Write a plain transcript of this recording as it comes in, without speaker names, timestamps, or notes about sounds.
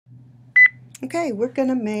Okay, we're going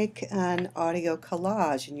to make an audio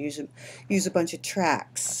collage and use a bunch of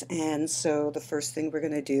tracks. And so the first thing we're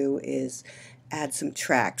going to do is add some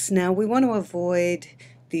tracks. Now we want to avoid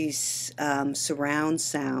these surround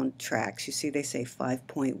sound tracks. You see they say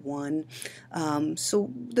 5.1.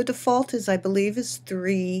 So the default is, I believe, is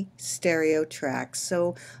 3 stereo tracks.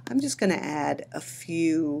 So I'm just going to add a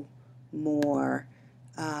few more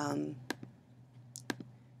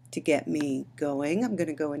to get me going. I'm going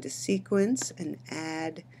to go into sequence and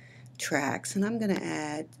add tracks, and I'm going to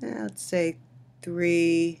add let's say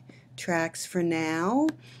 3 tracks for now,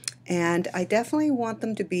 and I definitely want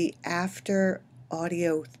them to be after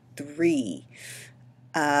audio 3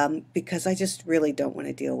 because I just really don't want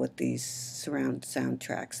to deal with these surround sound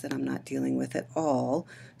tracks that I'm not dealing with at all.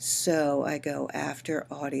 So I go after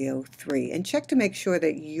audio 3 and check to make sure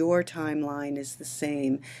that your timeline is the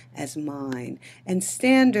same as mine. And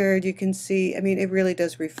standard, you can see, I mean, it really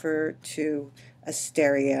does refer to a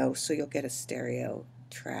stereo, so you'll get a stereo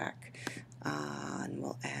track. And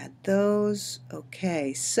we'll add those.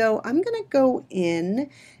 Okay, so I'm going to go in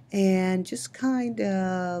and just kind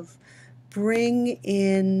of bring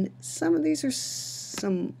in some of these are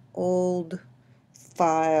some old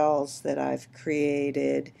files that I've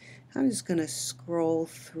created. I'm just going to scroll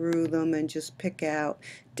through them and just pick out.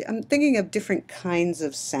 I'm thinking of different kinds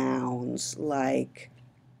of sounds like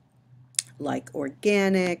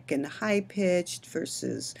organic and high-pitched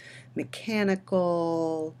versus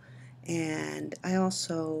mechanical, and I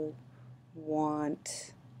also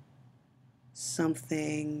want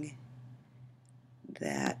something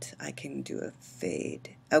that I can do a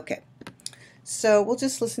fade. Okay, so we'll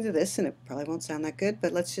just listen to this, and it probably won't sound that good,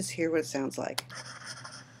 but let's just hear what it sounds like.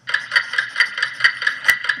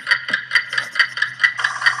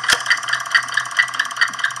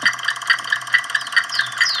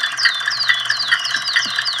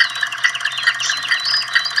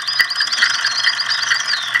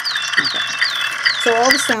 So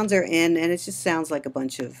all the sounds are in, and it just sounds like a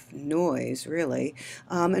bunch of noise, really.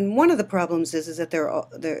 And one of the problems is that they're all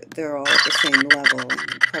at the same level,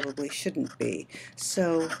 and probably shouldn't be.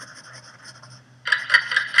 So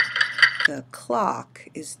the clock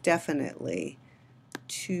is definitely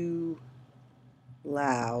too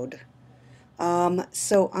loud.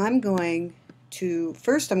 So I'm going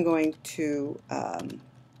to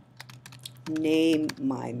name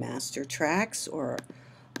my master tracks, or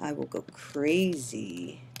I will go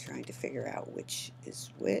crazy trying to figure out which is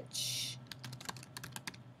which.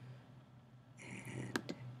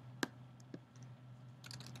 And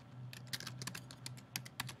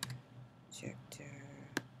projector,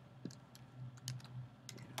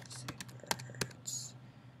 birds,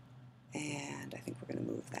 and I think we're going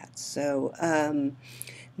to move that. So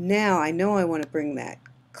now I know I want to bring that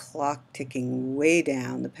clock ticking way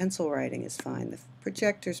down. The pencil writing is fine. The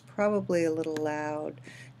projector's probably a little loud.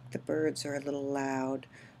 The birds are a little loud.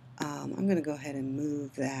 I'm going to go ahead and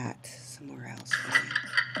move that somewhere else.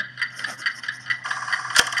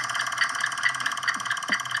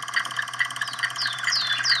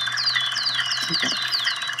 Okay.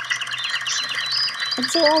 And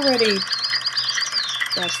so already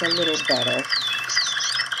that's a little better.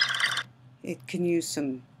 It can use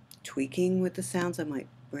some tweaking with the sounds. I might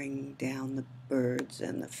bring down the birds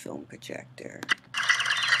and the film projector.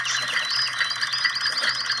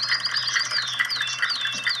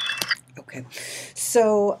 Okay,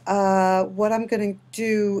 so what I'm going to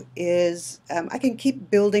do is I can keep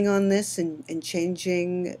building on this and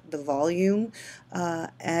changing the volume.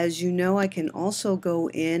 As you know, I can also go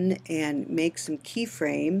in and make some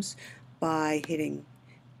keyframes by hitting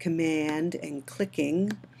Command and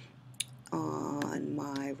clicking on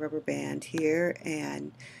my rubber band here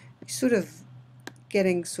and sort of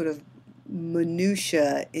getting sort of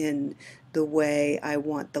minutia in the way I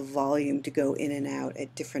want the volume to go in and out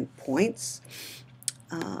at different points,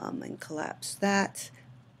 and collapse that.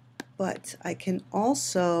 But I can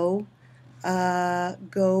also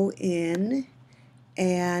go in,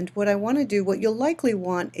 and what I want to do, what you'll likely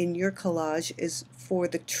want in your collage is for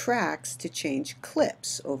the tracks to change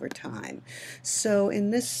clips over time. So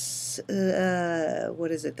in this,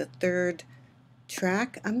 what is it, the third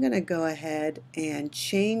track, I'm going to go ahead and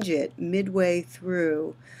change it midway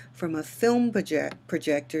through from a film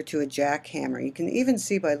projector to a jackhammer. You can even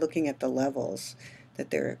see by looking at the levels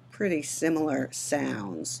that they're pretty similar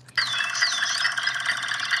sounds.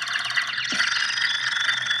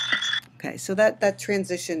 Okay, so that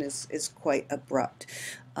transition is quite abrupt,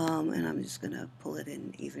 and I'm just going to pull it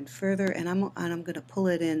in even further, and I'm going to pull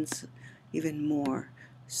it in even more.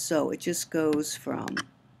 So it just goes from,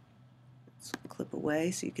 let's clip away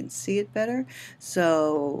so you can see it better.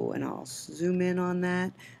 So, and I'll zoom in on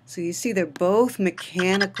that. So you see they're both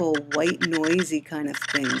mechanical, white, noisy kind of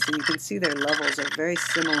things, and you can see their levels are very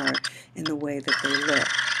similar in the way that they look.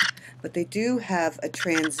 But they do have a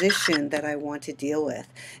transition that I want to deal with.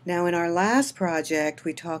 Now, in our last project,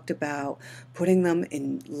 we talked about putting them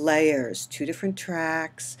in layers, 2 different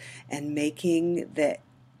tracks, and making the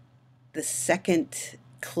second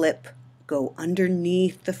clip go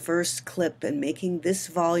underneath the first clip and making this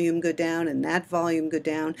volume go down and that volume go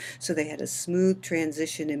down, so they had a smooth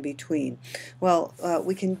transition in between. Well,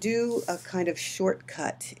 we can do a kind of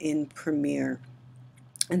shortcut in Premiere,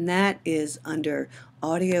 and that is under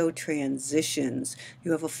Audio Transitions.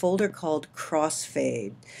 You have a folder called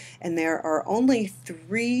Crossfade, and there are only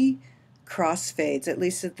 3 crossfades, at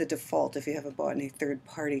least at the default if you haven't bought any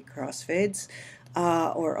third-party crossfades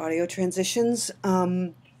or audio transitions.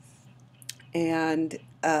 And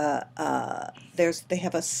they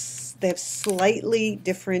have slightly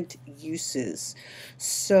different uses.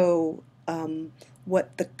 So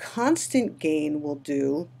what the constant gain will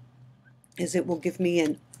do is it will give me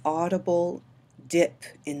an audible dip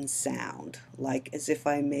in sound, like as if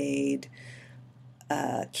I made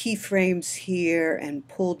keyframes here and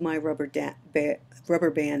pulled my rubber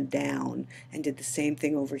band down and did the same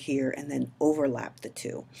thing over here and then overlap the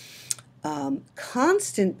two.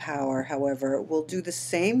 Constant power, however, will do the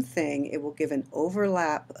same thing. It will give an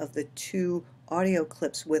overlap of the 2 audio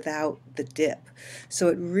clips without the dip. So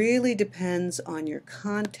it really depends on your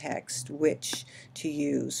context which to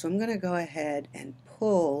use. So I'm going to go ahead and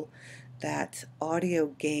pull that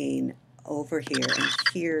audio gain over here and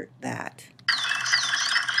hear that.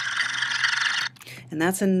 And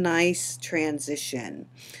that's a nice transition.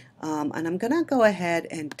 And I'm going to go ahead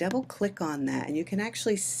and double click on that, and you can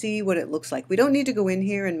actually see what it looks like. We don't need to go in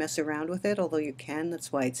here and mess around with it, although you can,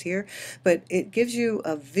 that's why it's here. But it gives you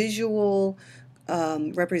a visual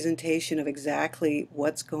representation of exactly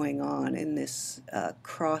what's going on in this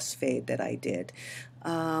crossfade that I did.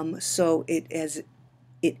 So it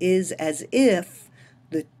is as if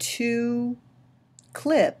the 2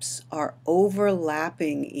 clips are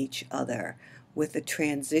overlapping each other with a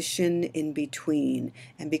transition in between,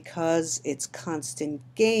 and because it's constant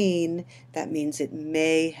gain, that means it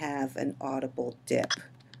may have an audible dip,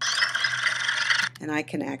 and I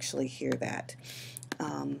can actually hear that.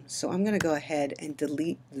 So I'm going to go ahead and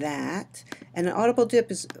delete that, and an audible dip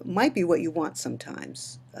might be what you want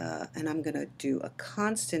sometimes, and I'm going to do a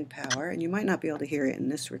constant power, and you might not be able to hear it in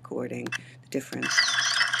this recording, the difference.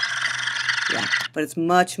 Yeah, but it's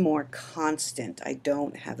much more constant. I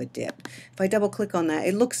don't have a dip. If I double click on that,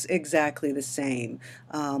 it looks exactly the same,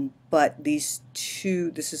 but these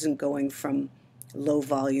 2, this isn't going from low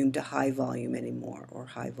volume to high volume anymore, or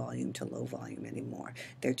high volume to low volume anymore.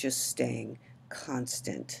 They're just staying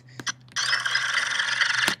constant.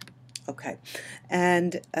 Okay,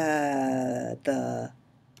 and the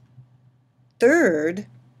third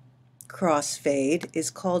crossfade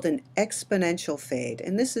is called an exponential fade,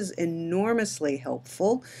 and this is enormously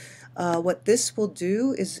helpful. What this will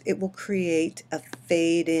do is it will create a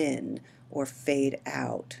fade in or fade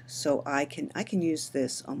out. So I can use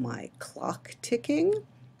this on my clock ticking.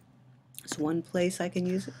 It's one place I can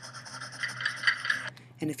use it.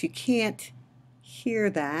 And if you can't hear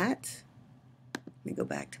that, let me go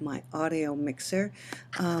back to my audio mixer.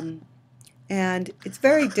 And it's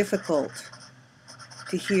very difficult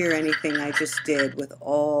to hear anything I just did with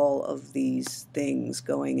all of these things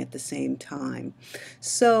going at the same time.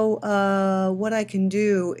 So what I can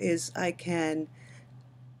do is I can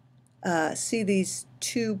see these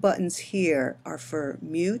 2 buttons here are for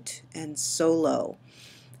mute and solo.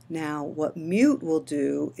 Now what mute will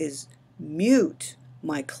do is mute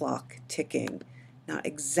my clock ticking. Not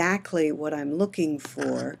exactly what I'm looking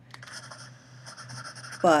for,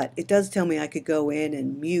 but it does tell me I could go in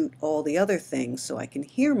and mute all the other things so I can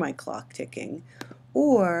hear my clock ticking,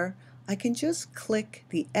 or I can just click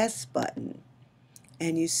the S button,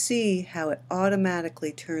 and you see how it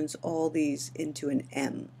automatically turns all these into an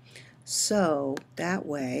M. So that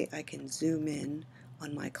way I can zoom in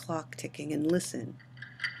on my clock ticking and listen.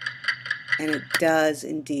 And it does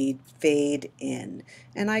indeed fade in.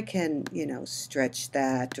 And I can, you know, stretch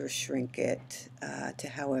that or shrink it to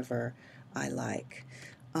however I like.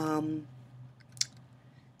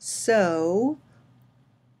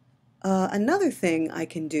 Another thing I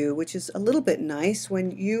can do, which is a little bit nice, when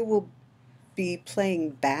you will be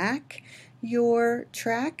playing back your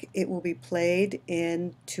track, it will be played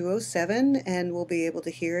in 207 and we'll be able to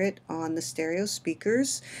hear it on the stereo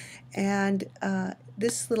speakers. And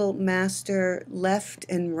this little master left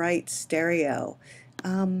and right stereo,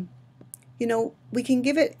 we can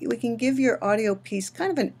give your audio piece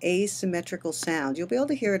kind of an asymmetrical sound. You'll be able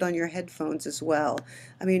to hear it on your headphones as well.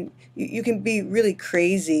 I mean, you can be really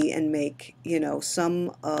crazy and make,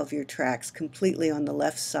 some of your tracks completely on the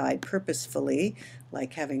left side purposefully,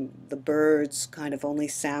 like having the birds kind of only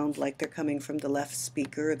sound like they're coming from the left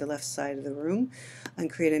speaker or the left side of the room and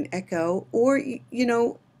create an echo. Or,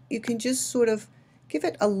 you can just sort of give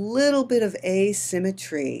it a little bit of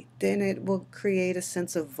asymmetry, then it will create a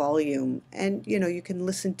sense of volume, and you can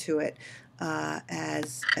listen to it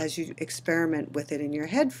as you experiment with it in your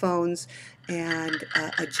headphones and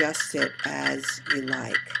adjust it as you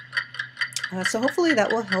like. So hopefully that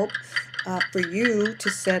will help for you to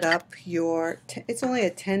set up it's only a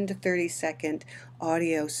 10 to 30 second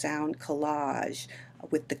audio sound collage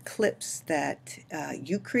with the clips that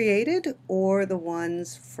you created or the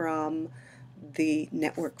ones from the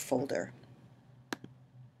network folder.